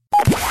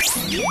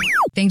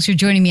Thanks for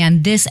joining me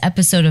on this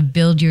episode of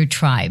Build Your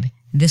Tribe.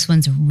 This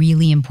one's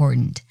really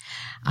important.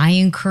 I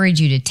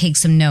encourage you to take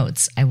some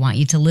notes. I want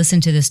you to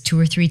listen to this 2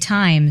 or 3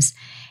 times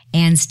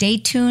and stay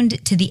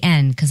tuned to the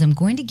end because I'm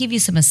going to give you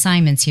some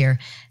assignments here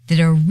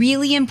that are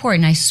really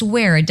important. I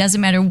swear it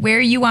doesn't matter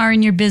where you are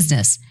in your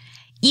business,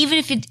 even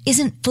if it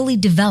isn't fully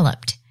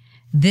developed.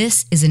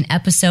 This is an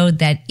episode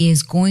that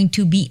is going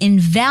to be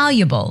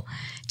invaluable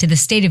to the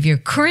state of your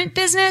current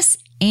business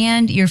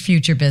and your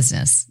future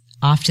business.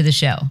 Off to the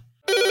show.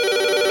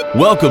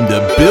 Welcome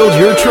to Build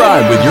Your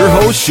Tribe with your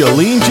host,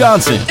 Chalene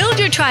Johnson. Build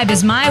Your Tribe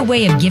is my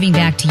way of giving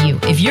back to you.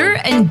 If you're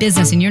in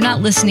business and you're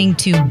not listening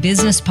to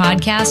business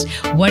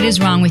podcasts, what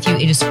is wrong with you?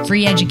 It is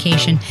free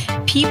education.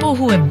 People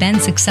who have been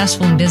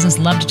successful in business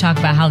love to talk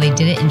about how they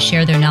did it and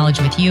share their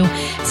knowledge with you.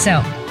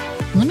 So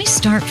let me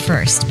start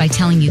first by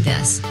telling you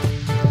this.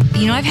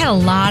 You know, I've had a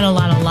lot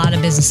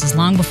of businesses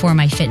long before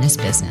my fitness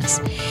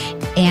business.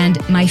 And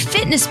my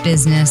fitness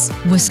business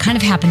was kind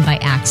of happened by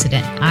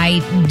accident. I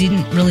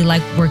didn't really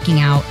like working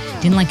out,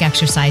 didn't like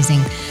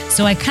exercising.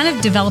 So I kind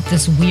of developed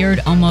this weird,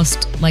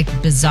 almost like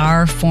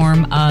bizarre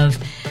form of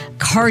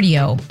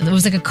cardio. It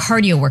was like a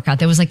cardio workout.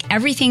 There was like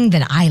everything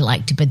that I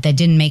liked, but that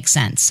didn't make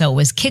sense. So it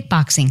was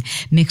kickboxing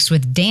mixed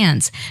with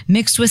dance,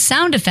 mixed with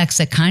sound effects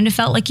that kind of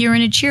felt like you're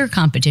in a cheer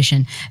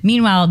competition.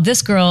 Meanwhile,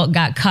 this girl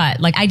got cut.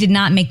 Like I did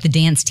not make the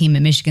dance team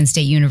at Michigan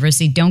State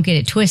University. Don't get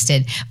it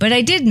twisted, but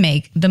I did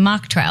make the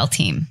mock trial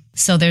team.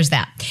 So there's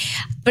that.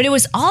 But it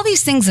was all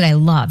these things that I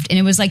loved. And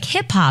it was like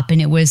hip hop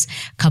and it was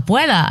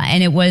capoeira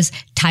and it was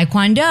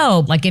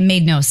taekwondo. Like it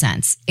made no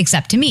sense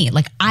except to me.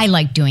 Like I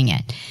liked doing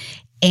it.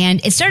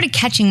 And it started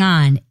catching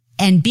on.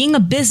 And being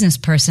a business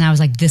person, I was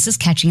like, this is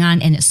catching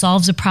on and it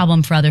solves a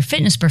problem for other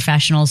fitness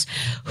professionals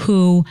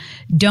who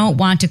don't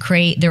want to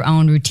create their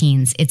own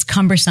routines. It's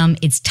cumbersome.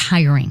 It's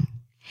tiring.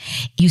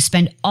 You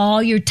spend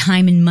all your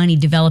time and money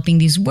developing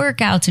these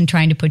workouts and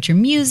trying to put your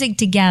music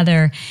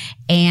together.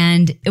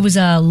 And it was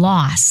a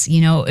loss,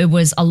 you know, it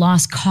was a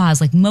lost cause.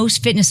 Like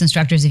most fitness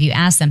instructors, if you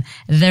ask them,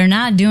 they're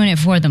not doing it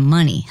for the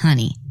money,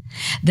 honey.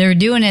 They're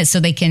doing it so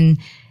they can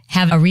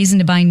have a reason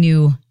to buy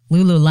new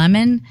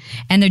Lululemon,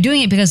 and they're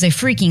doing it because they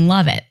freaking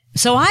love it.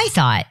 So I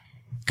thought,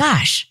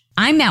 gosh,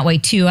 I'm that way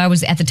too. I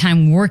was at the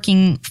time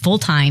working full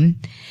time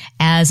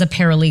as a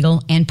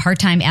paralegal and part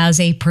time as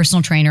a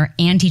personal trainer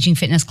and teaching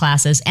fitness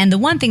classes. And the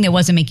one thing that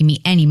wasn't making me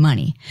any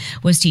money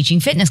was teaching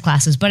fitness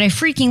classes, but I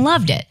freaking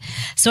loved it.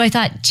 So I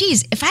thought,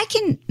 geez, if I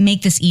can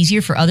make this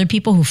easier for other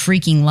people who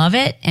freaking love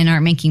it and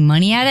aren't making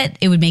money at it,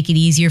 it would make it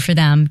easier for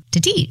them to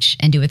teach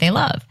and do what they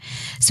love.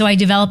 So I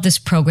developed this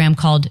program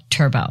called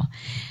Turbo.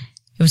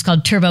 It was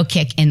called Turbo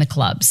Kick in the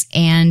clubs.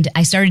 And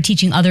I started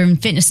teaching other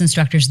fitness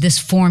instructors this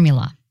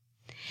formula.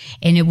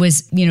 And it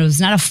was, you know, it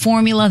was not a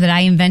formula that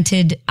I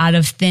invented out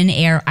of thin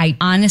air. I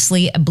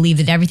honestly believe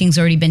that everything's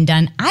already been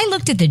done. I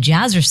looked at the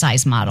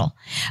jazzercise model.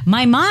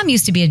 My mom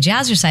used to be a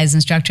jazzercise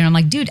instructor. And I'm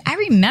like, dude, I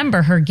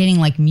remember her getting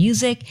like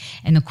music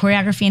and the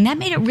choreography, and that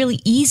made it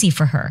really easy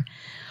for her.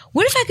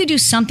 What if I could do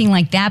something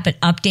like that, but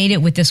update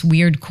it with this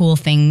weird, cool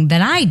thing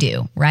that I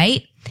do,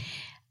 right?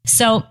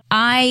 So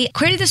I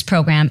created this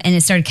program and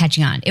it started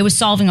catching on. It was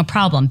solving a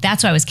problem.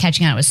 That's why I was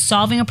catching on. It was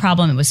solving a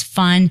problem. It was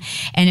fun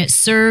and it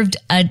served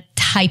a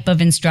type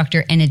of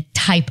instructor and a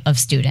type of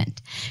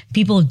student.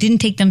 People who didn't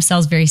take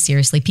themselves very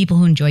seriously, people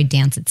who enjoyed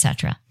dance,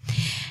 etc.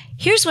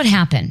 Here's what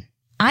happened.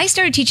 I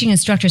started teaching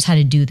instructors how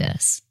to do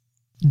this.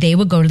 They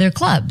would go to their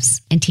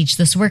clubs and teach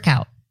this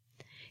workout.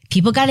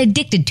 People got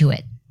addicted to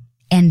it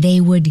and they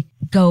would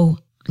go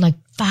like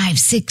 5,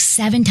 6,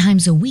 7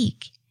 times a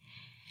week.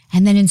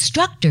 And then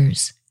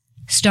instructors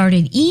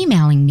started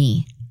emailing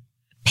me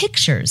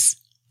pictures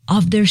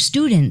of their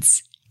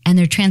students and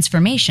their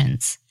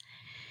transformations.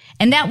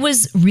 And that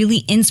was really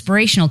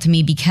inspirational to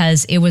me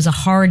because it was a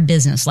hard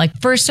business. Like,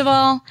 first of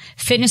all,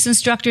 fitness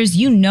instructors,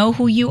 you know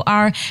who you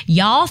are.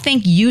 Y'all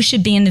think you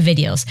should be in the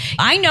videos.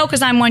 I know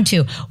because I'm one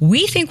too.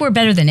 We think we're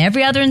better than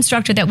every other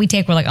instructor that we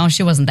take. We're like, oh,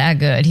 she wasn't that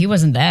good. He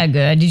wasn't that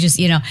good. You just,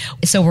 you know,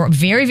 so we're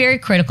very, very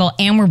critical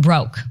and we're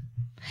broke.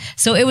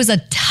 So it was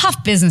a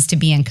tough business to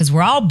be in because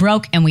we're all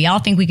broke and we all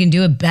think we can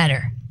do it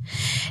better.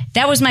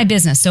 That was my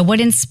business. So what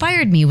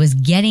inspired me was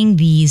getting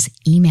these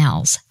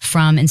emails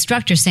from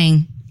instructors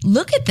saying,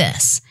 look at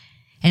this.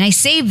 And I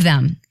saved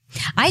them.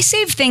 I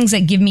save things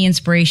that give me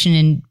inspiration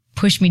and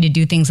push me to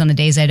do things on the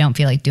days I don't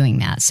feel like doing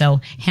that.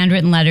 So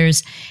handwritten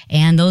letters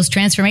and those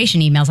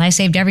transformation emails, I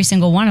saved every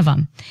single one of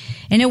them.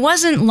 And it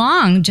wasn't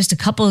long, just a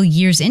couple of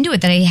years into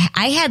it, that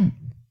I had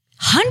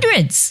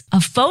hundreds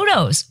of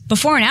photos,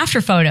 before and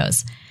after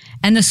photos,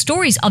 and the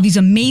stories of these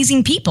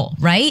amazing people,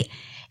 right?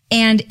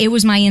 And it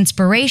was my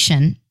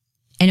inspiration,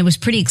 and it was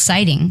pretty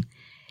exciting.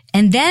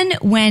 And then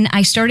when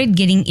I started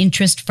getting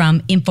interest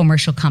from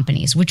infomercial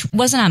companies, which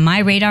wasn't on my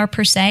radar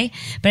per se,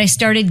 but I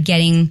started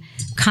getting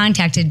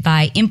contacted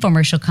by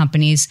infomercial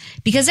companies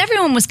because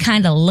everyone was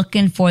kind of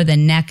looking for the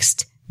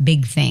next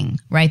big thing,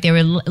 right? They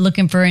were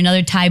looking for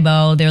another Tae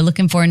Bo. They were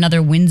looking for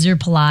another Windsor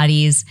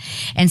Pilates.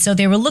 And so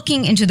they were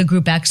looking into the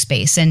Group X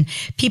space, and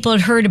people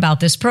had heard about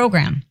this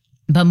program.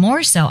 But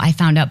more so, I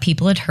found out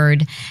people had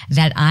heard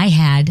that I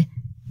had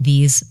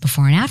these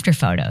before and after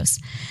photos.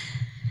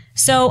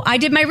 So I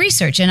did my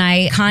research and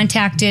I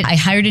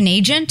hired an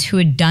agent who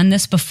had done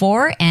this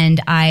before,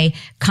 and I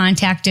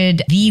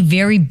contacted the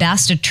very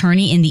best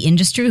attorney in the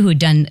industry who had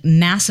done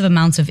massive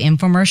amounts of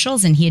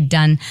infomercials, and he had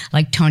done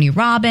like Tony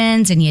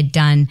Robbins and he had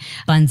done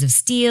Buns of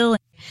Steel.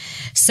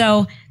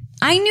 So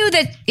I knew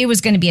that it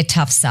was going to be a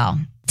tough sell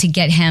to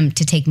get him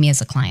to take me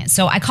as a client.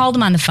 So I called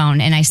him on the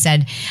phone and I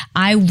said,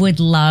 I would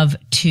love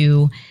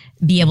to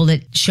be able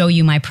to show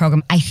you my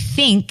program. I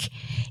think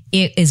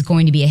it is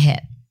going to be a hit.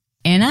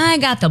 And I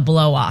got the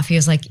blow off. He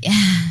was like,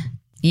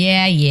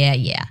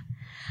 yeah.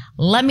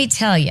 Let me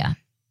tell you,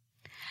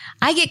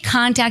 I get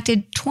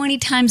contacted 20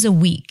 times a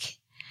week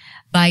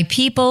by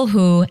people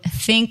who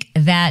think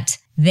that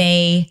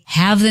they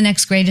have the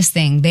next greatest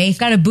thing. They've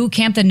got a boot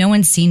camp that no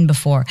one's seen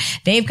before.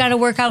 They've got a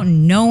workout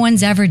no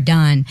one's ever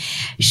done.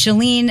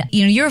 Chalene,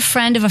 you're a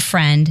friend of a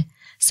friend,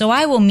 so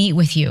I will meet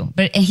with you.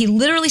 And he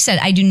literally said,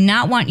 I do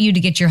not want you to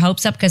get your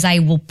hopes up because I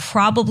will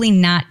probably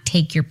not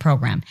take your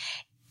program.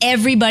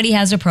 Everybody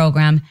has a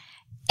program.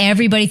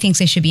 Everybody thinks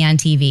they should be on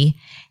TV.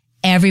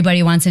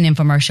 Everybody wants an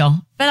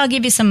infomercial, but I'll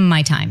give you some of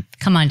my time.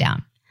 Come on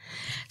down.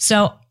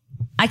 So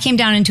I came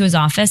down into his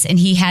office and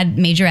he had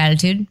major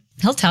attitude.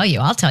 He'll tell you.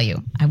 I'll tell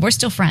you. We're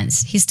still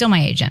friends. He's still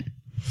my agent.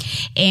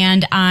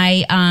 And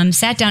I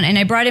sat down and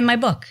I brought in my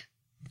book.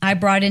 I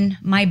brought in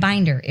my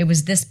binder. It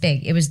was this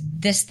big. It was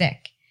this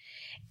thick.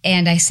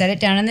 And I set it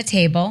down on the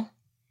table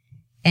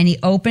and he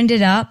opened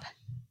it up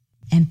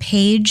and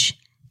page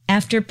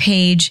after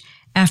page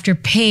after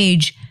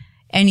page.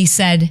 And he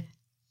said,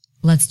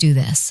 let's do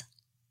this.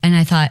 And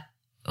I thought,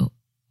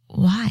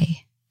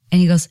 why? And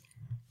he goes,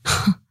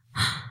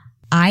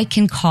 I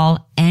can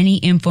call any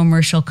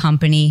infomercial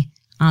company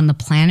on the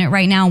planet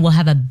right now. We'll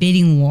have a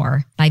bidding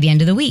war by the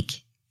end of the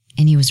week.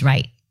 And he was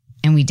right.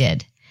 And we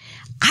did.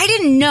 I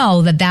didn't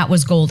know that that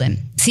was golden.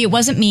 See, it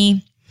wasn't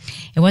me.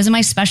 It wasn't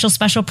my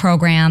special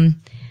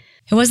program.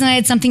 It wasn't that I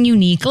had something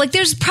unique. Like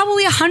there's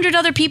probably 100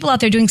 other people out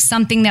there doing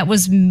something that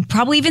was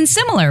probably even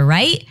similar,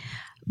 right?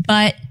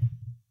 But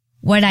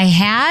what I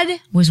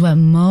had was what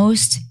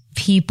most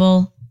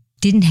people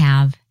didn't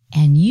have,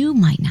 and you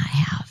might not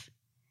have.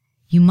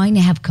 You might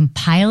not have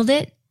compiled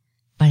it,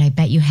 but I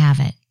bet you have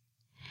it.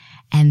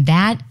 And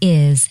that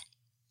is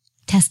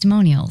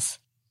testimonials.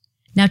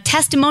 Now,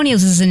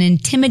 testimonials is an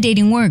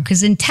intimidating word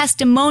because in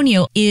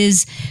testimonial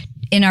is,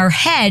 in our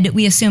head,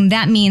 we assume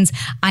that means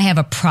I have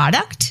a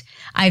product.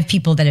 I have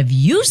people that have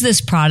used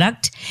this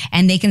product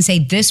and they can say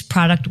this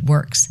product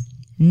works.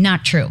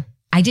 Not true.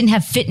 I didn't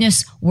have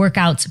fitness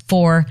workouts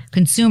for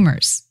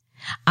consumers.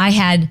 I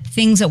had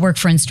things that work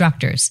for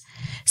instructors.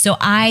 So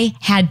I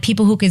had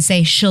people who could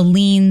say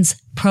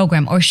Chalene's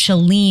program or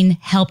Chalene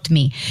helped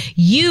me.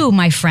 You,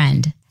 my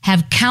friend,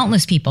 have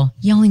countless people.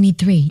 You only need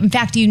 3. In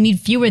fact, you need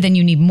fewer than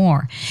you need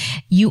more.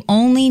 You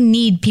only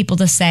need people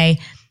to say,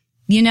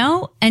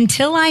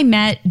 until I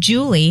met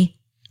Julie,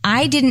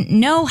 I didn't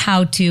know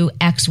how to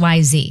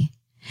XYZ.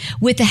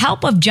 With the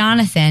help of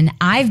Jonathan,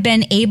 I've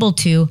been able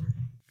to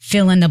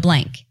fill in the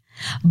blank.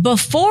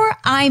 Before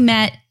I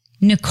met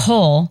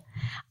Nicole,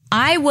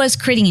 I was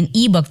creating an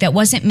ebook that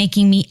wasn't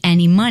making me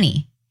any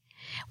money.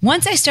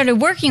 Once I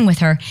started working with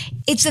her,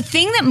 it's a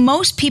thing that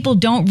most people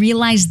don't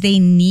realize they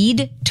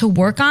need to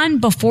work on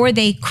before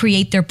they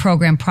create their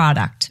program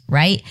product,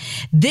 right?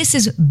 This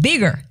is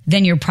bigger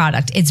than your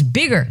product. It's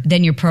bigger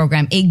than your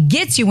program. It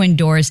gets you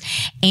indoors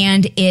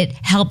and it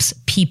helps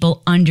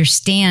people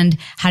understand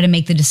how to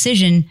make the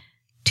decision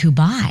to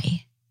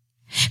buy.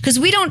 Because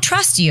we don't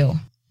trust you.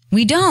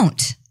 We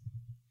don't.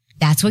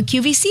 That's what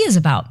QVC is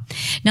about.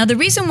 Now, the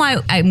reason why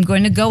I'm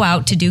going to go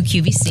out to do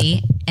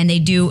QVC, and they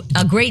do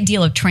a great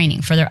deal of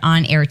training for their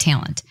on-air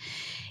talent,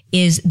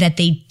 is that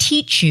they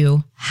teach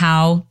you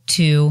how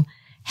to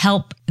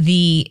help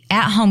the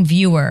at-home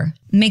viewer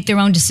make their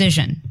own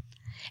decision.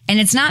 And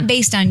it's not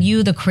based on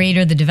you, the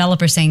creator, the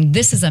developer, saying,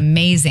 this is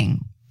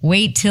amazing.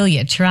 Wait till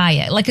you try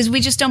it. Because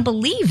we just don't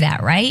believe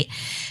that, right?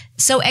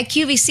 So at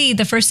QVC,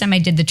 the first time I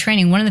did the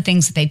training, one of the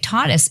things that they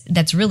taught us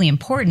that's really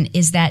important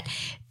is that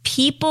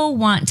people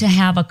want to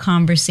have a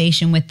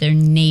conversation with their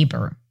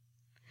neighbor.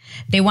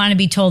 They want to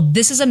be told,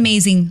 this is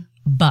amazing,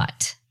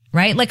 but,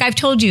 right? Like I've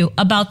told you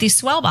about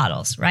these S'well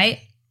bottles, right?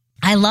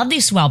 I love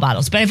these S'well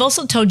bottles, but I've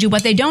also told you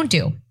what they don't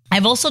do.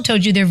 I've also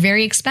told you they're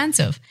very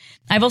expensive.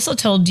 I've also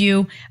told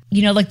you,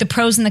 like the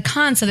pros and the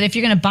cons, so that if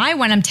you're going to buy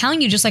one, I'm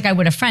telling you just like I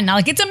would a friend. Now,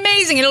 like it's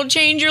amazing. It'll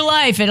change your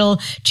life. It'll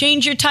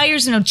change your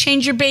tires and it'll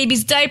change your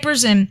baby's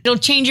diapers and it'll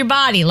change your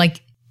body.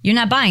 Like you're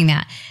not buying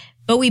that.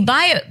 But we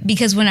buy it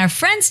because when our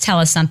friends tell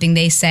us something,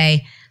 they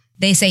say,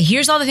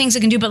 here's all the things it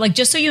can do, but like,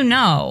 just so you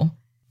know,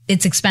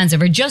 it's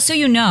expensive, or just so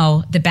you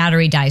know, the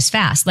battery dies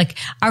fast. Like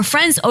our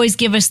friends always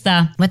give us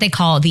what they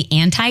call the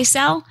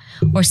anti-sell,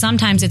 or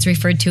sometimes it's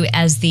referred to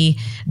as the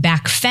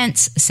back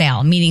fence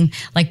sale, meaning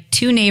like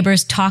 2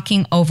 neighbors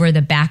talking over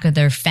the back of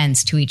their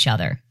fence to each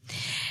other.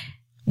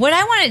 What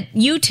I wanted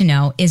you to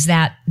know is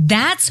that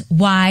that's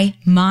why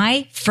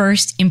my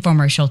first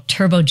infomercial,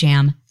 Turbo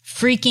Jam,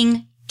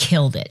 freaking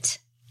killed it.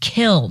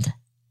 killed.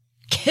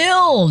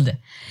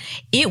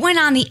 It went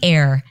on the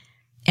air,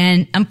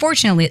 and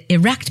unfortunately, it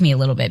wrecked me a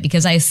little bit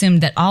because I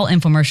assumed that all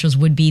infomercials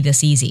would be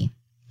this easy.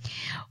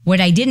 What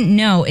I didn't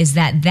know is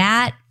that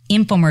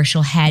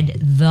infomercial had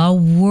the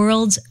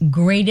world's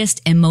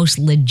greatest and most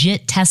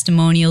legit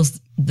testimonials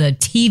the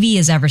TV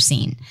has ever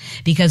seen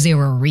because they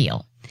were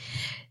real.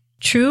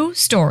 True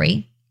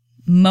story.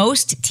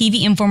 Most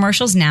TV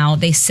infomercials now,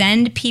 they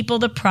send people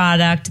the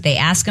product. They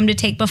ask them to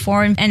take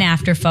before and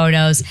after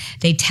photos.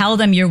 They tell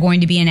them you're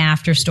going to be an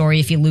after story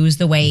if you lose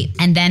the weight.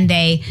 And then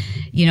they,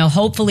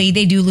 hopefully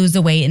they do lose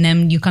the weight. And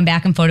then you come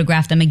back and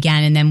photograph them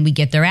again. And then we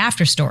get their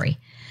after story.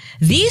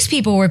 These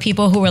people were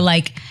people who were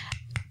like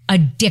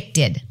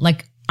addicted,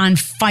 like on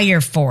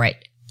fire for it.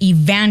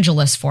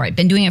 Evangelists for it,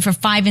 been doing it for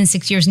 5 and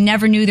 6 years,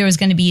 never knew there was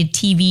going to be a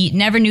TV,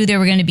 never knew they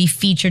were going to be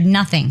featured,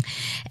 nothing.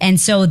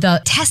 And so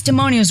the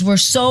testimonials were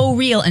so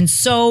real and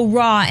so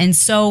raw and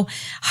so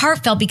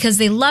heartfelt because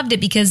they loved it,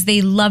 because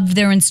they loved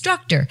their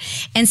instructor.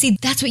 And see,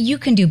 that's what you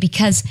can do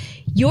because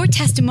your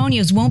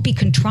testimonials won't be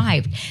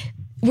contrived.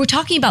 We're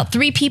talking about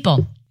 3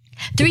 people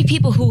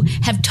who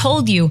have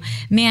told you,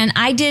 man,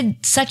 I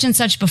did such and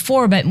such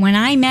before, but when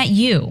I met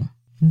you,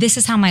 this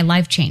is how my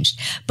life changed.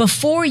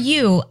 Before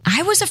you,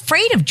 I was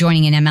afraid of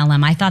joining an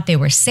MLM. I thought they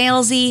were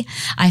salesy.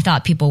 I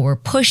thought people were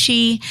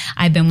pushy.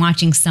 I've been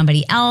watching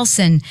somebody else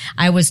and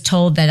I was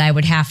told that I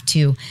would have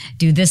to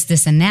do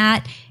this, and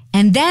that.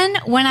 And then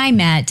when I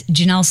met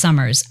Janelle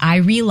Summers, I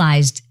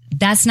realized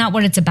that's not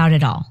what it's about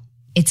at all.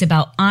 It's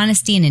about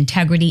honesty and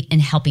integrity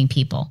and helping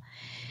people.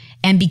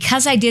 And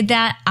because I did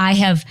that, I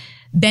have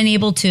been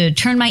able to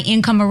turn my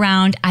income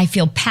around. I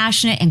feel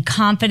passionate and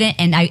confident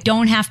and I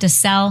don't have to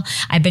sell.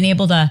 I've been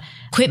able to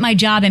quit my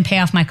job and pay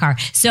off my car.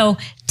 So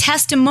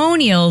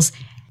testimonials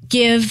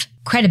give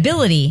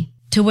credibility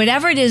to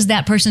whatever it is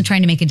that person's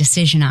trying to make a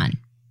decision on.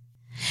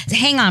 So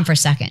hang on for a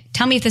second.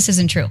 Tell me if this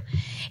isn't true.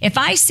 If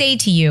I say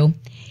to you,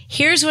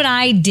 here's what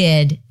I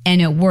did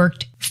and it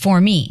worked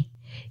for me,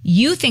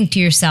 you think to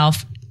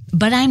yourself,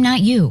 but I'm not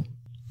you.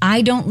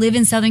 I don't live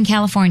in Southern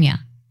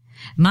California.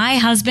 My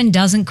husband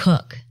doesn't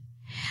cook.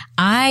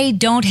 I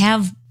don't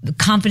have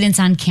confidence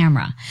on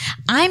camera.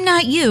 I'm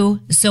not you,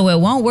 so it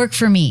won't work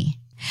for me.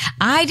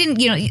 I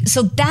didn't,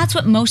 so that's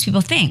what most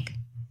people think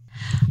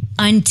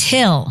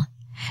until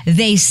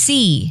they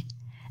see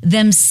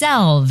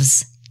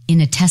themselves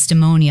in a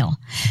testimonial.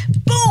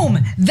 Boom!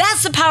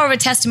 That's the power of a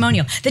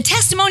testimonial. The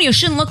testimonial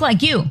shouldn't look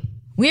like you.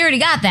 We already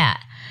got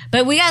that.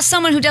 But we got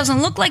someone who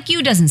doesn't look like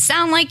you, doesn't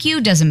sound like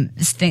you, doesn't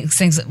think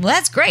things. Well,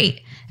 that's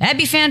great. That'd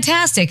be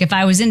fantastic if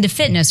I was into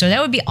fitness, or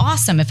that would be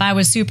awesome if I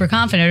was super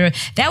confident, or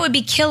that would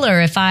be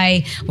killer if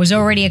I was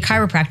already a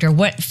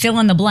chiropractor. Fill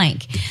in the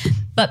blank.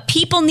 But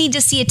people need to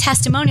see a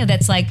testimonial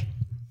that's like,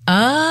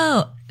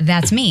 oh,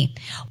 that's me.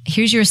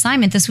 Here's your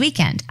assignment this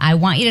weekend. I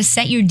want you to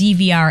set your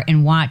DVR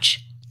and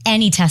watch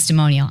any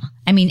testimonial.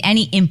 I mean,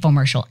 any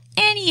infomercial.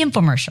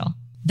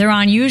 They're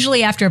on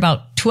usually after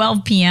about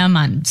 12 p.m.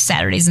 on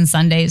Saturdays and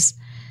Sundays.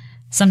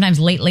 Sometimes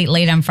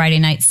late on Friday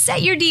night.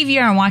 Set your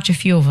DVR and watch a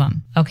few of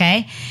them,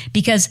 okay?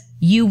 Because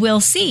you will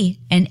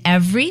see in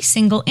every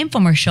single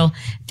infomercial,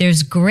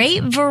 there's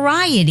great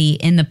variety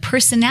in the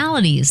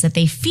personalities that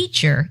they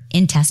feature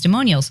in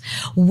testimonials.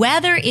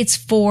 Whether it's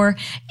for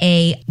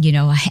a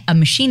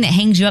machine that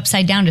hangs you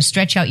upside down to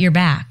stretch out your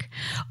back,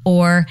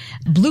 or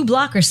blue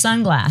blocker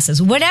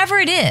sunglasses, whatever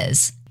it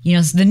is,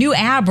 the new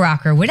ab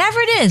rocker, whatever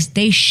it is,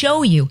 they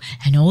show you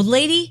an old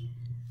lady,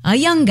 a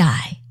young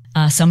guy,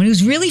 someone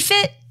who's really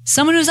fit,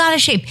 someone who's out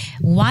of shape.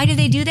 Why do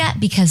they do that?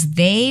 Because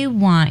they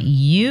want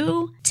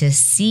you to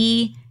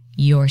see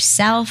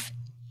yourself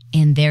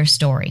in their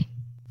story.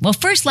 Well,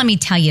 first, let me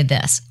tell you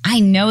this. I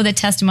know that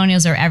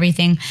testimonials are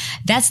everything.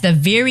 That's the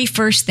very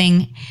first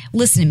thing.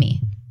 Listen to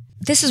me.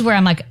 This is where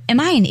I'm like, am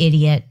I an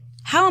idiot?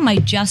 How am I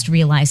just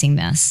realizing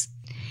this?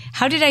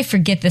 How did I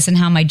forget this and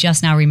how am I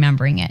just now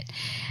remembering it?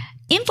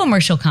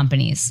 Infomercial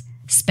companies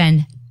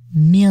spend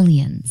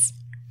millions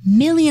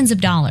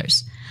of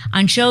dollars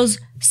on shows,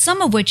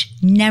 some of which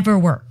never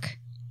work.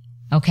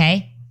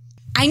 Okay?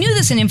 I knew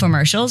this in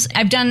infomercials.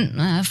 I've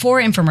done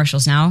 4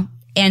 infomercials now.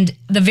 And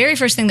the very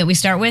first thing that we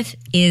start with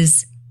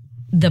is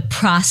the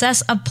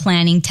process of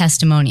planning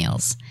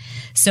testimonials.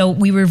 So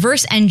we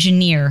reverse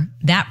engineer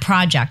that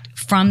project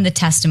from the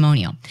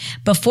testimonial.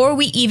 Before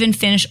we even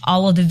finish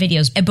all of the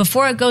videos, and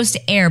before it goes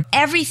to air,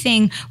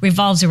 everything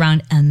revolves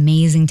around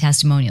amazing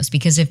testimonials.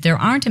 Because if there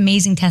aren't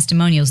amazing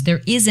testimonials,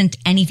 there isn't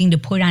anything to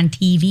put on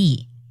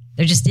TV.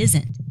 There just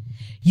isn't.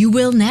 You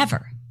will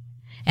never,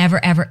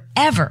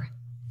 ever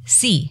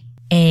see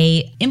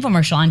a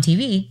infomercial on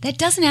TV that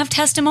doesn't have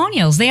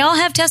testimonials. They all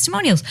have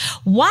testimonials.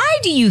 Why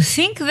do you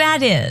think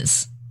that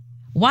is?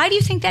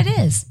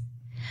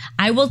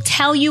 I will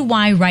tell you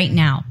why right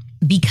now.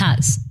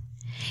 Because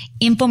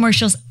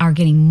Infomercials are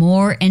getting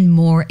more and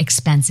more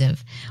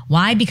expensive.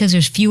 Why? Because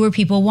there's fewer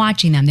people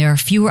watching them. There are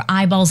fewer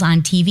eyeballs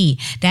on TV.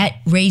 That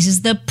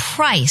raises the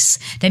price.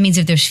 That means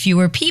if there's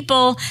fewer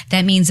people,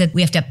 that means that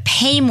we have to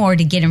pay more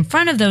to get in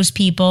front of those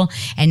people.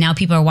 And now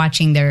people are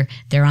watching they're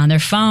on their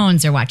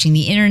phones, they're watching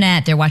the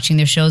internet, they're watching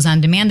their shows on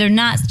demand. They're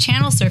not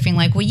channel surfing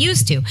like we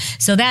used to.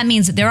 So that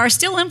means that there are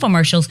still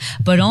infomercials,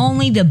 but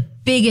only the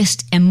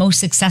biggest and most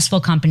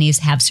successful companies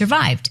have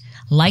survived.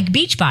 Like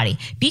Beachbody.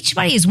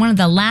 Beachbody is one of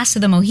the last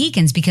of the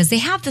Mohicans because they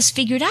have this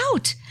figured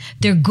out.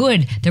 They're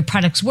good. Their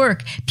products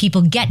work.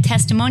 People get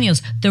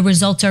testimonials. The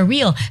results are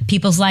real.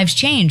 People's lives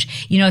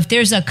change. You know, if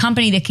there's a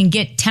company that can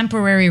get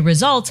temporary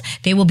results,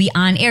 they will be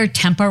on air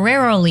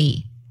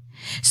temporarily.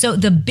 So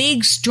the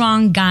big,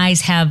 strong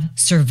guys have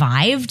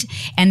survived.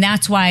 And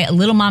that's why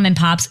little mom and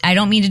pops, I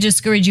don't mean to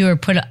discourage you or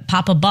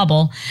pop a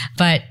bubble,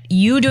 but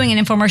you doing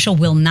an infomercial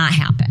will not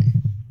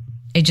happen.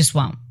 It just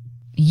won't.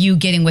 You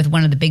getting with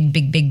one of the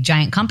big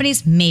giant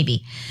companies,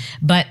 maybe.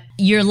 But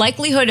your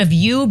likelihood of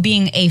you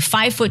being a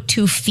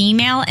 5'2"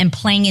 female and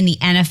playing in the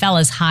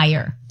NFL is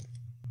higher.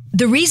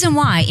 The reason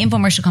why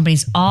infomercial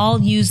companies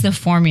all use the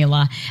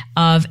formula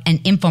of an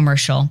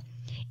infomercial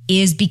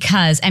is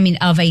because,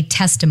 of a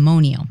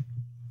testimonial.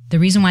 The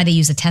reason why they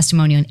use a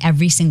testimonial in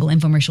every single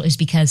infomercial is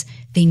because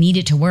they need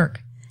it to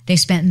work. They've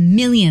spent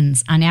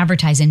millions on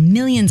advertising,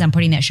 millions on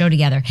putting that show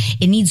together.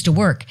 It needs to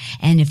work.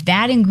 And if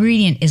that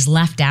ingredient is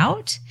left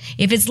out,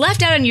 if it's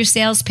left out on your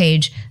sales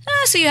page,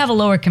 so you have a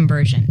lower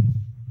conversion.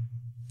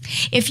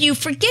 If you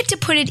forget to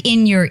put it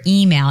in your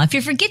email, if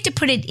you forget to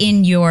put it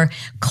in your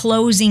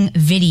closing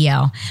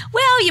video,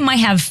 well, you might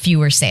have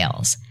fewer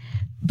sales.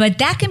 But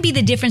that can be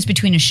the difference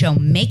between a show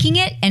making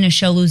it and a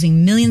show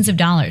losing millions of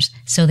dollars.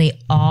 So they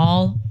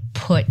all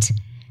put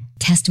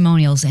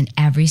testimonials in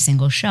every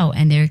single show,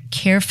 and they're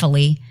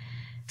carefully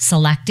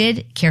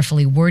selected,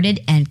 carefully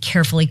worded, and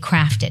carefully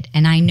crafted.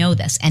 And I know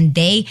this. And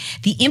the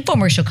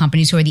infomercial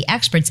companies who are the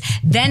experts,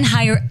 then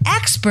hire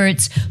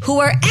experts who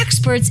are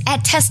experts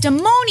at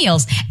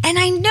testimonials. And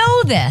I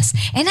know this,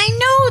 and I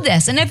know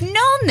this, and I've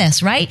known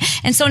this, right?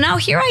 And so now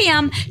here I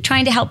am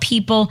trying to help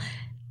people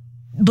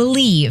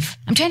believe.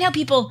 I'm trying to help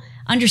people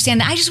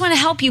understand that I just want to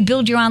help you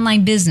build your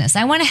online business.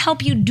 I want to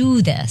help you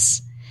do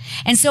this.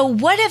 And so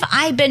what have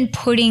I been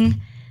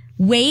putting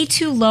way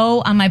too low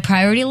on my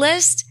priority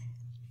list?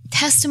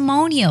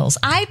 Testimonials.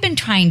 I've been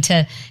trying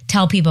to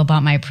tell people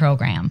about my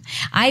program.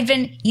 I've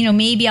been,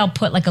 maybe I'll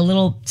put like a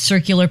little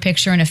circular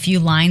picture and a few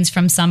lines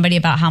from somebody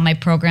about how my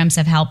programs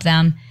have helped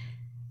them.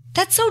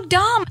 That's so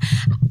dumb.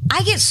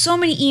 I get so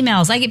many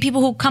emails. I get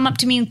people who come up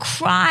to me and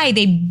cry.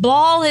 They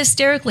bawl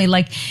hysterically.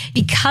 Like,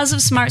 because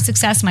of Smart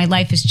Success, my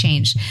life has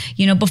changed.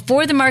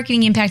 Before the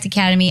Marketing Impact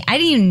Academy, I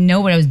didn't even know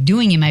what I was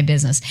doing in my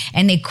business.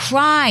 And they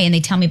cry and they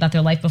tell me about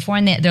their life before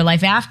and their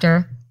life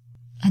after.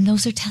 And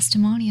those are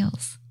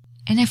testimonials.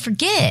 And I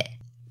forget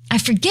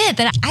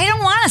that I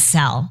don't want to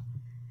sell.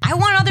 I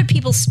want other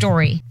people's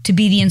story to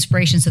be the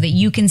inspiration so that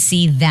you can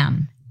see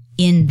them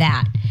in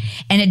that.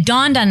 And it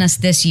dawned on us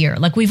this year,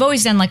 like we've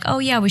always done, like, oh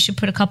yeah, we should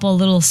put a couple of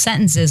little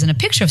sentences and a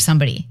picture of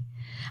somebody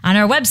on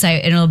our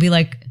website, and it'll be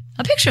like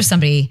a picture of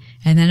somebody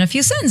and then a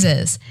few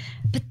sentences.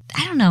 But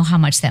I don't know how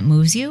much that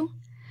moves you.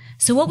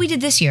 So what we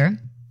did this year,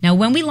 now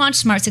when we launched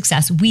Smart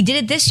Success, we did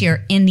it this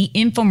year in the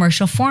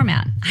infomercial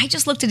format. I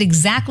just looked at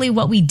exactly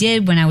what we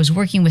did when I was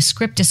working with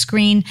Script to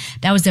Screen.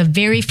 That was the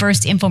very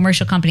first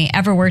infomercial company I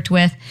ever worked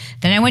with.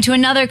 Then I went to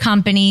another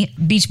company,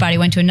 Beachbody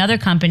went to another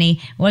company.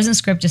 It wasn't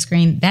Script to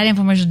Screen. That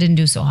infomercial didn't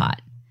do so hot.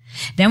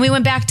 Then we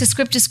went back to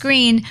Script to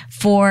Screen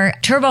for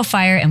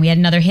TurboFire, and we had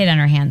another hit on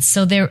our hands.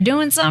 So they're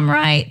doing something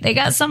right. They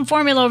got some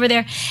formula over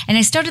there. And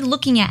I started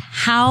looking at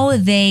how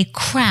they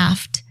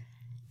craft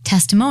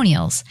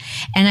testimonials.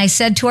 And I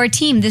said to our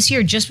team this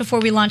year, just before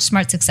we launched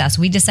Smart Success,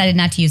 we decided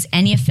not to use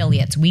any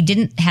affiliates. We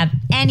didn't have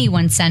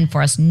anyone send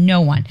for us, no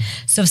one.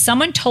 So if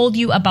someone told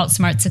you about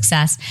Smart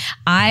Success,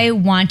 I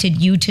wanted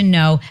you to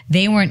know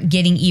they weren't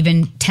getting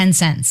even 10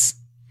 cents.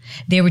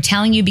 They were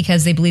telling you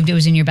because they believed it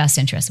was in your best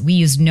interest. We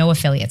used no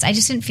affiliates. I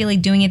just didn't feel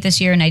like doing it this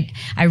year. And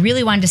I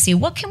really wanted to see,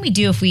 what can we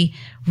do if we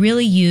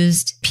really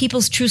used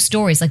people's true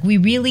stories? Like we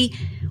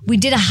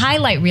did a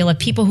highlight reel of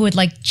people who had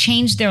like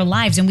changed their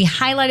lives, and we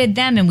highlighted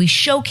them and we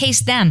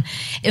showcased them.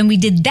 And we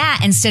did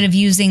that instead of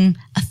using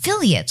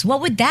affiliates.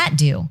 What would that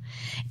do?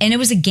 And it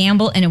was a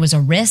gamble and it was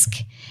a risk,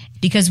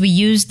 because we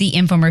used the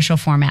infomercial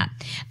format.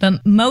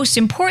 But most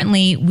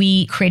importantly,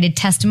 we created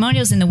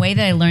testimonials in the way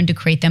that I learned to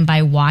create them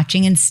by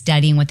watching and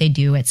studying what they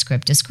do at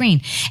Script to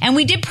Screen. And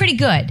we did pretty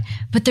good,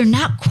 but they're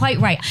not quite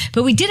right.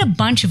 But we did a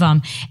bunch of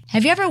them.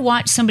 Have you ever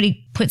watched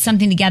somebody put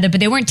something together,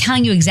 but they weren't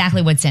telling you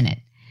exactly what's in it?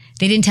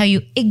 They didn't tell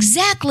you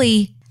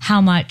exactly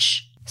how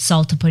much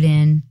salt to put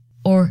in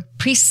or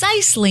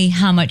precisely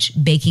how much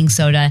baking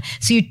soda.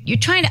 So you're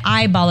trying to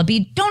eyeball it, but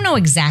you don't know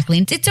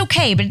exactly. It's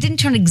okay, but it didn't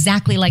turn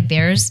exactly like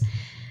theirs.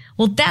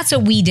 Well, that's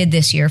what we did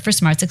this year for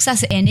Smart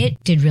Success, and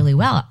it did really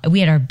well.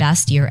 We had our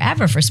best year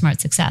ever for Smart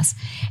Success.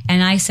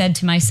 And I said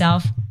to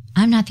myself,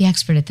 I'm not the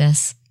expert at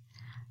this.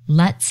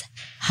 let's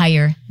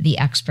hire the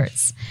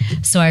experts.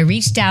 So I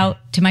reached out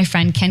to my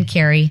friend Ken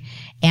Carey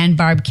and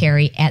Barb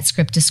Carey at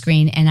Script to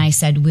Screen, and I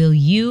said, will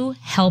you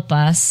help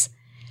us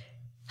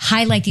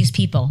highlight these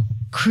people,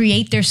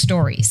 create their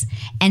stories,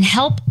 and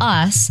help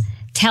us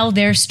tell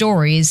their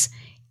stories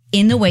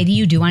in the way that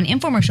you do on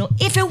infomercial?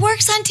 If it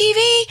works on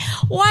TV,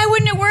 why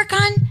wouldn't it work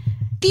on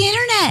the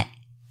internet?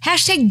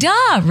 Hashtag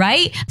duh,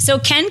 right? So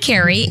Ken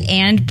Carey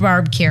and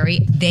Barb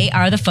Carey, they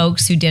are the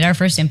folks who did our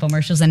first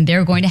infomercials, and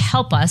they're going to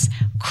help us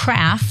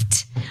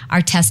craft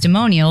our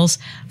testimonials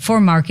for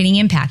marketing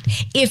impact.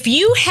 If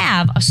you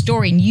have a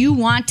story and you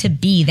want to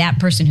be that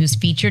person who's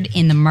featured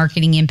in the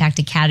Marketing Impact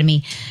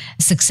Academy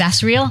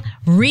success reel,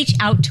 reach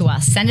out to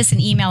us. Send us an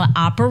email at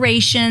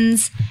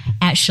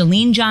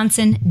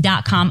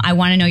operations@ShaleneJohnson.com. I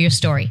want to know your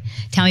story.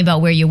 Tell me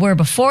about where you were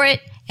before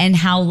it and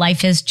how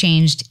life has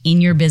changed in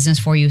your business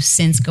for you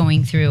since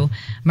going through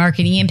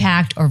Marketing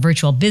Impact or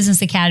Virtual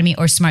Business Academy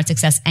or Smart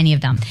Success, any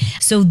of them.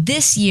 So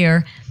this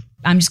year,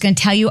 I'm just going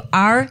to tell you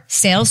our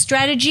sales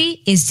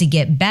strategy is to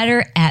get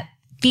better at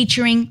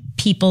featuring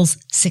people's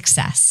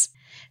success.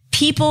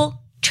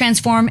 People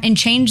transform and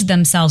change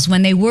themselves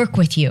when they work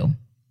with you.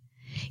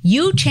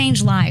 You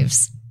change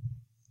lives.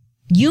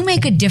 You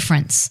make a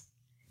difference.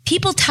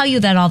 People tell you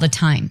that all the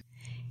time.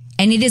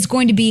 And it is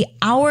going to be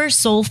our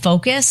sole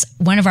focus,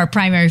 one of our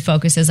primary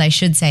focuses, I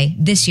should say,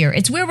 this year.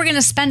 It's where we're going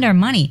to spend our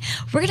money.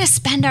 We're going to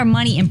spend our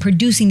money in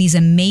producing these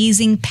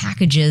amazing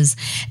packages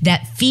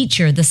that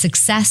feature the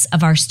success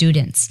of our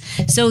students.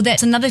 So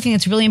that's another thing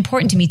that's really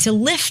important to me, to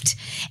lift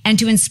and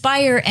to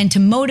inspire and to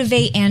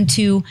motivate and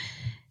to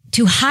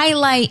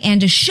highlight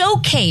and to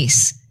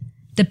showcase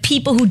the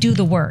people who do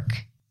the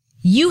work.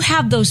 You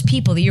have those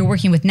people that you're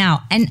working with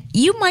now, and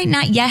you might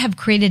not yet have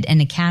created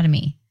an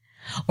academy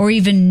or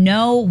even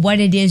know what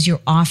it is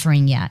you're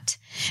offering yet.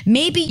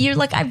 Maybe you're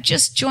like, I've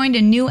just joined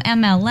a new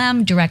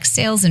MLM, direct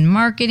sales and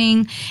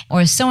marketing,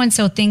 or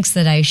so-and-so thinks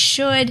that I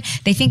should.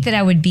 They think that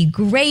I would be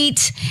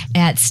great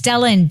at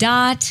Stella and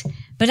Dot,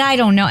 but I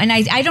don't know. And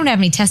I don't have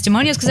any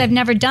testimonials because I've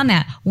never done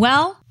that.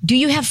 Well, do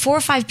you have 4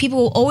 or 5 people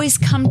who always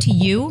come to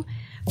you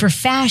for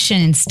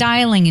fashion and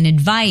styling and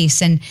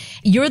advice? And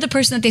you're the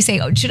person that they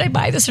say, oh, should I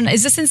buy this or not?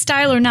 Is this in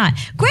style or not?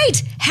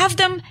 Great. Have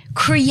them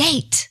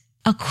create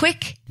a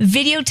quick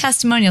video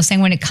testimonial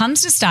saying, when it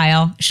comes to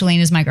style,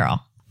 Shalene is my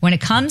girl. When it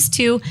comes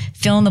to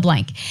fill in the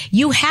blank,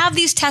 you have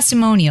these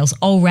testimonials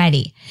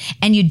already,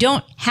 and you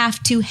don't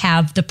have to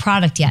have the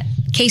product yet.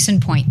 Case in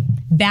point,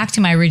 back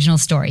to my original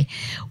story.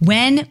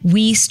 When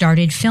we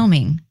started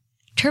filming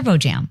Turbo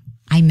Jam,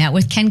 I met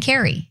with Ken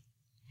Carey,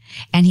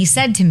 and he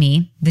said to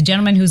me, the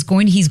gentleman he's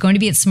going to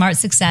be at Smart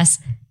Success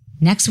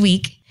next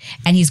week,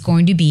 and he's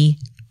going to be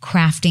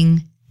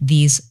crafting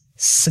these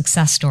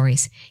success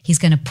stories. He's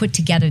going to put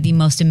together the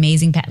most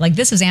amazing, like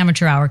this is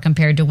amateur hour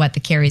compared to what the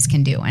Careys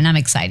can do. And I'm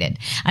excited.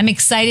 I'm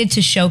excited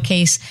to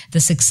showcase the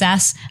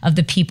success of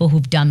the people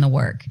who've done the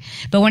work.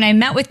 But when I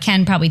met with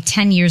Ken probably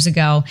 10 years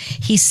ago,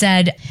 he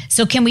said,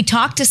 so can we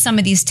talk to some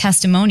of these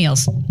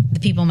testimonials, the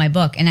people in my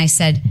book? And I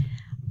said,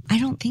 I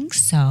don't think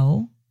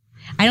so.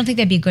 I don't think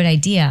that'd be a good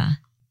idea.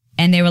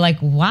 And they were like,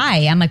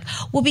 why? I'm like,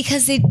 well,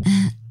 because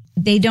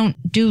they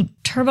don't do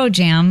Turbo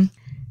Jam.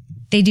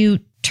 They do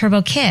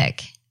Turbo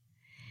Kick.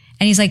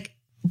 And he's like,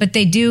 but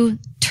they do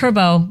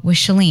Turbo with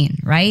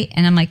Shalene, right?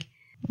 And I'm like,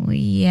 well,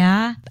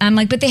 yeah. I'm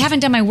like, but they haven't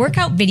done my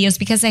workout videos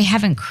because I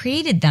haven't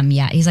created them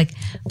yet. He's like,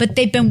 but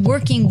they've been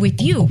working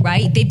with you,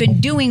 right? They've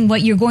been doing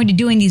what you're going to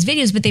do in these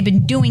videos, but they've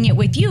been doing it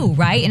with you,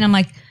 right? And I'm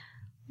like,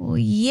 well,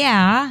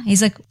 yeah.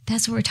 He's like,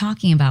 that's what we're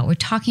talking about. We're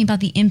talking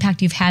about the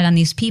impact you've had on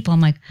these people. I'm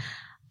like,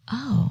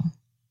 oh,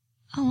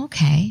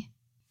 okay.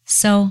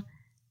 So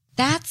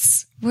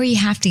that's where you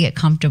have to get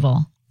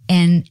comfortable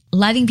and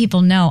letting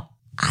people know,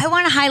 I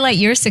want to highlight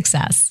your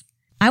success.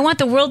 I want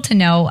the world to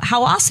know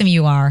how awesome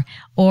you are.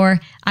 Or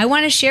I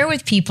want to share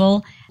with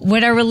people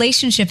what our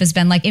relationship has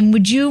been like. And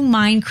would you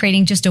mind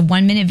creating just a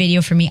 1-minute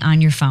video for me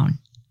on your phone?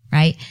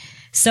 Right?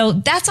 So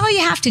that's all you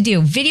have to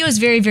do. Video is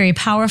very, very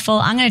powerful.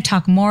 I'm going to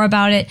talk more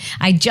about it.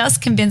 I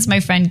just convinced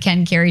my friend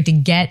Ken Carey to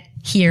get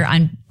here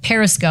on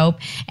Periscope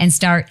and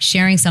start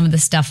sharing some of the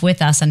stuff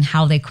with us on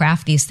how they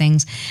craft these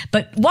things.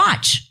 But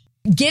watch.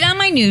 Get on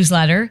my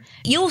newsletter.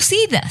 You'll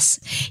see this.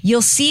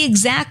 You'll see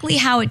exactly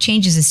how it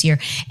changes this year.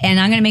 And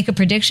I'm going to make a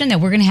prediction that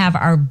we're going to have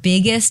our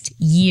biggest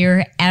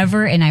year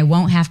ever, and I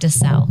won't have to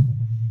sell.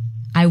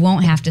 I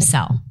won't have to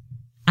sell.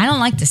 I don't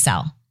like to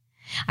sell.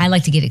 I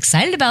like to get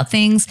excited about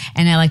things,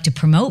 and I like to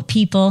promote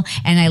people,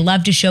 and I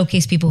love to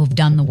showcase people who've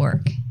done the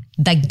work.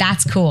 Like,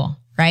 that's cool,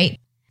 right?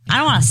 I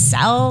don't want to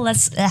sell.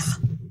 That's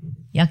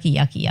yucky,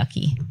 yucky,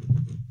 yucky.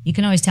 You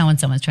can always tell when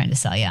someone's trying to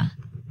sell you.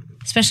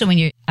 Especially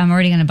when I'm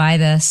already going to buy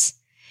this.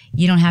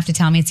 You don't have to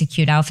tell me it's a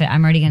cute outfit.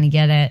 I'm already going to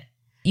get it.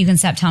 You can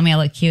stop telling me I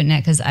look cute in it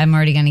because I'm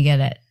already going to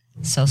get it.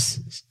 So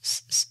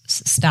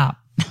stop.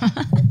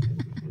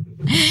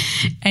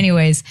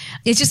 Anyways,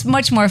 it's just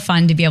much more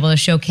fun to be able to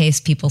showcase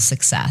people's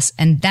success.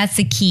 And that's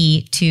the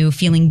key to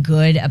feeling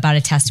good about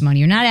a testimony.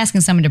 You're not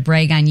asking someone to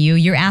brag on you.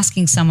 You're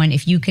asking someone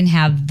if you can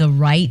have the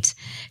right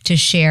to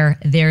share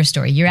their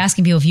story. You're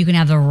asking people if you can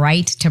have the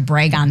right to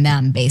brag on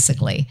them,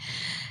 basically.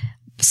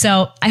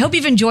 So I hope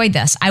you've enjoyed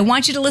this. I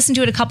want you to listen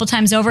to it a couple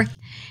times over.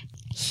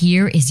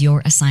 Here is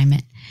your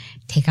assignment.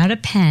 Take out a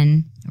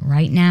pen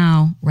right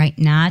now,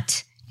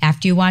 not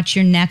after you watch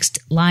your next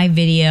live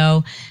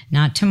video,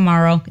 not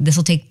tomorrow. This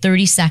will take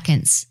 30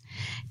 seconds.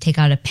 Take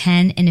out a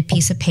pen and a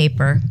piece of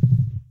paper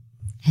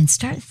and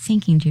start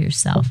thinking to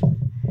yourself,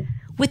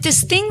 with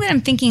this thing that I'm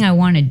thinking I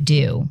want to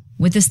do,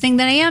 with this thing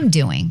that I am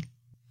doing,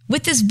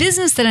 with this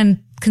business that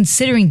I'm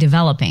considering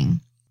developing,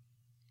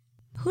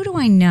 who do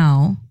I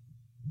know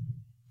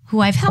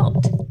who I've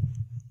helped?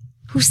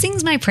 Who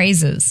sings my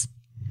praises?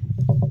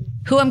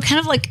 Who I'm kind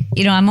of like,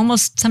 I'm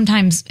almost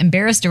sometimes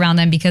embarrassed around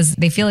them because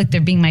they feel like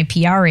they're being my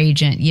PR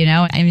agent,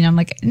 I mean, I'm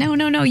like,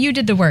 no, you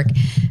did the work.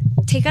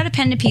 Take out a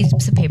pen and a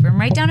piece of paper and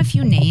write down a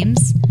few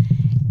names.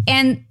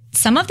 And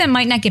some of them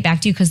might not get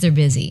back to you because they're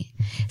busy.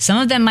 Some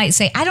of them might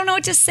say, I don't know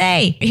what to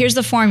say. Here's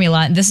the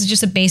formula. This is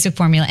just a basic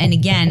formula. And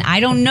again,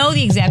 I don't know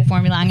the exact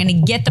formula. I'm going to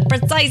get the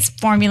precise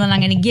formula and I'm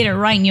going to get it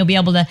right. And you'll be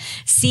able to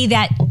see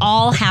that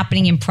all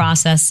happening in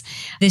process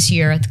this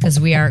year because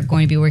we are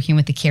going to be working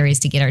with the Carries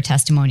to get our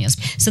testimonials.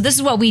 So this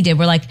is what we did.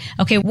 We're like,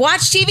 okay,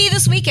 watch TV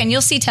this weekend.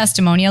 You'll see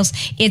testimonials.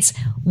 It's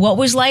what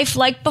was life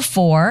like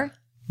before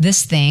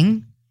this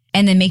thing.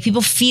 And then make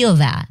people feel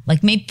that,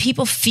 like make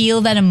people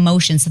feel that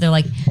emotion. So they're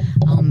like,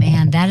 oh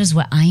man, that is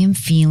what I am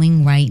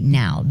feeling right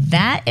now.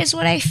 That is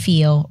what I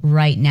feel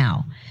right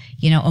now.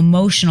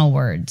 Emotional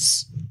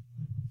words.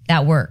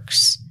 That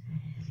works.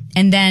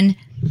 And then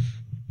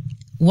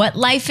what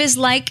life is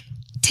like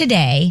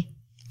today.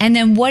 And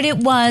then what it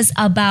was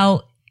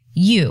about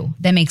you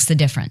that makes the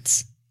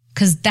difference.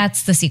 Because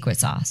that's the secret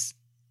sauce.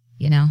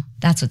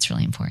 That's what's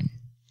really important.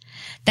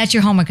 That's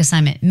your homework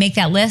assignment. Make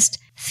that list.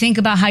 Think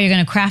about how you're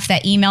going to craft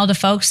that email to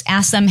folks.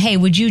 Ask them, hey,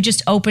 would you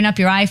just open up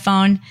your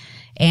iPhone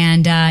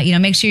and,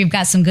 make sure you've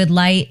got some good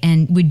light?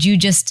 And would you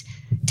just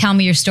tell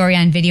me your story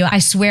on video? I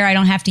swear I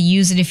don't have to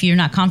use it if you're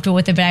not comfortable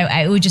with it, but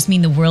it would just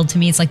mean the world to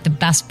me. It's like the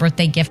best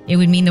birthday gift. It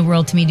would mean the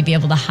world to me to be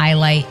able to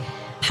highlight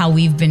how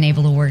we've been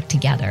able to work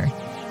together.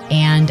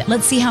 And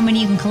let's see how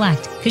many you can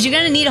collect because you're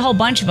going to need a whole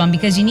bunch of them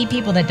because you need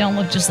people that don't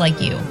look just like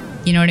you.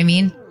 You know what I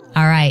mean?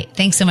 All right.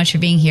 Thanks so much for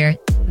being here.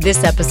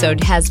 This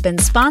episode has been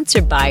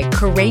sponsored by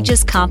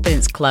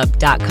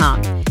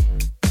CourageousConfidenceClub.com.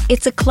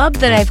 It's a club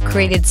that I've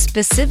created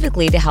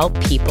specifically to help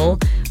people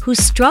who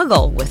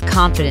struggle with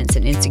confidence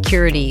and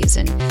insecurities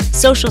and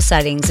social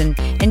settings and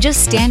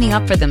just standing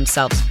up for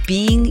themselves,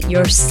 being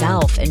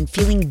yourself and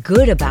feeling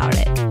good about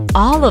it.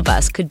 All of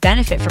us could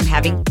benefit from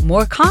having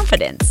more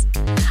confidence.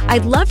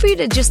 I'd love for you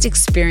to just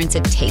experience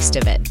a taste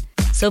of it.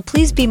 So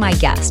please be my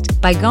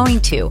guest by going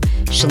to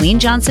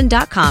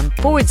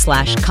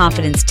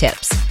ChaleneJohnson.com/confidence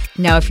tips.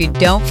 Now, if you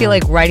don't feel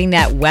like writing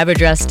that web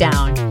address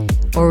down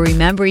or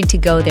remembering to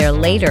go there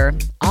later,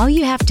 all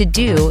you have to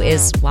do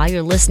is, while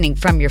you're listening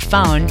from your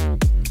phone,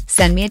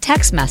 send me a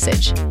text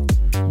message.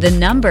 The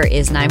number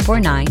is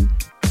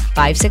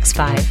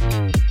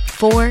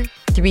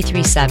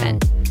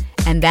 949-565-4337,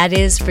 and that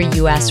is for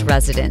U.S.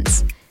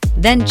 residents.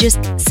 Then just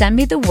send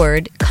me the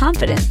word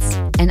confidence,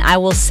 and I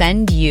will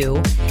send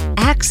you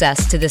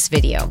access to this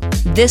video.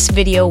 This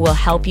video will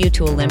help you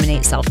to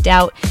eliminate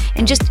self-doubt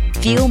and just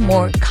feel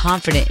more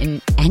confident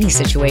in any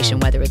situation,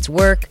 whether it's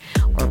work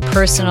or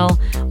personal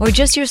or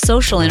just your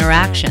social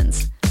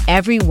interactions.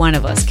 Every one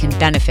of us can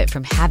benefit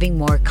from having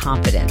more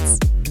confidence.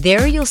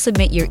 There you'll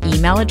submit your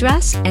email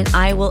address, and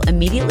I will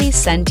immediately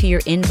send to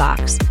your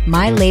inbox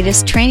my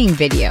latest training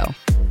video,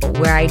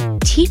 where I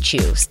teach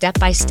you step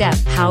by step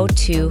how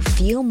to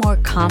feel more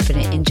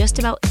confident in just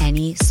about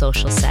any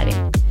social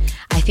setting.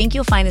 I think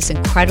you'll find this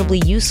incredibly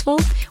useful,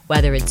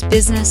 whether it's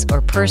business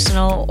or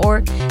personal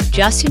or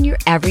just in your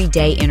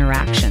everyday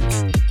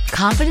interactions.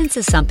 Confidence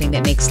is something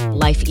that makes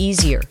life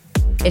easier.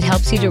 It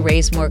helps you to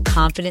raise more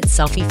confident,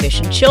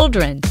 self-efficient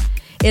children.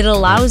 It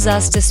allows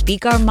us to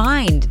speak our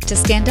mind, to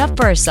stand up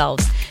for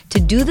ourselves, to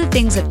do the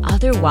things that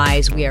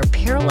otherwise we are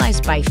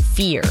paralyzed by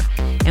fear,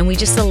 and we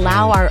just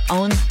allow our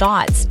own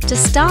thoughts to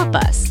stop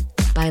us.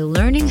 By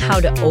learning how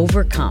to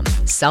overcome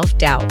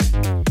self-doubt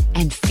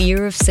and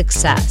fear of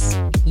success,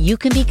 you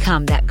can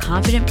become that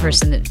confident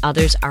person that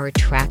others are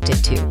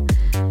attracted to.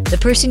 The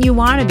person you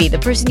want to be, the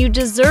person you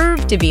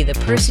deserve to be, the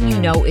person you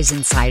know is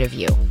inside of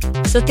you.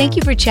 So thank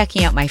you for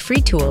checking out my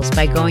free tools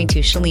by going to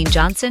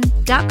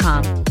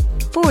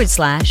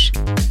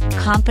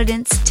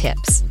ChaleneJohnson.com/confidence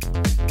tips.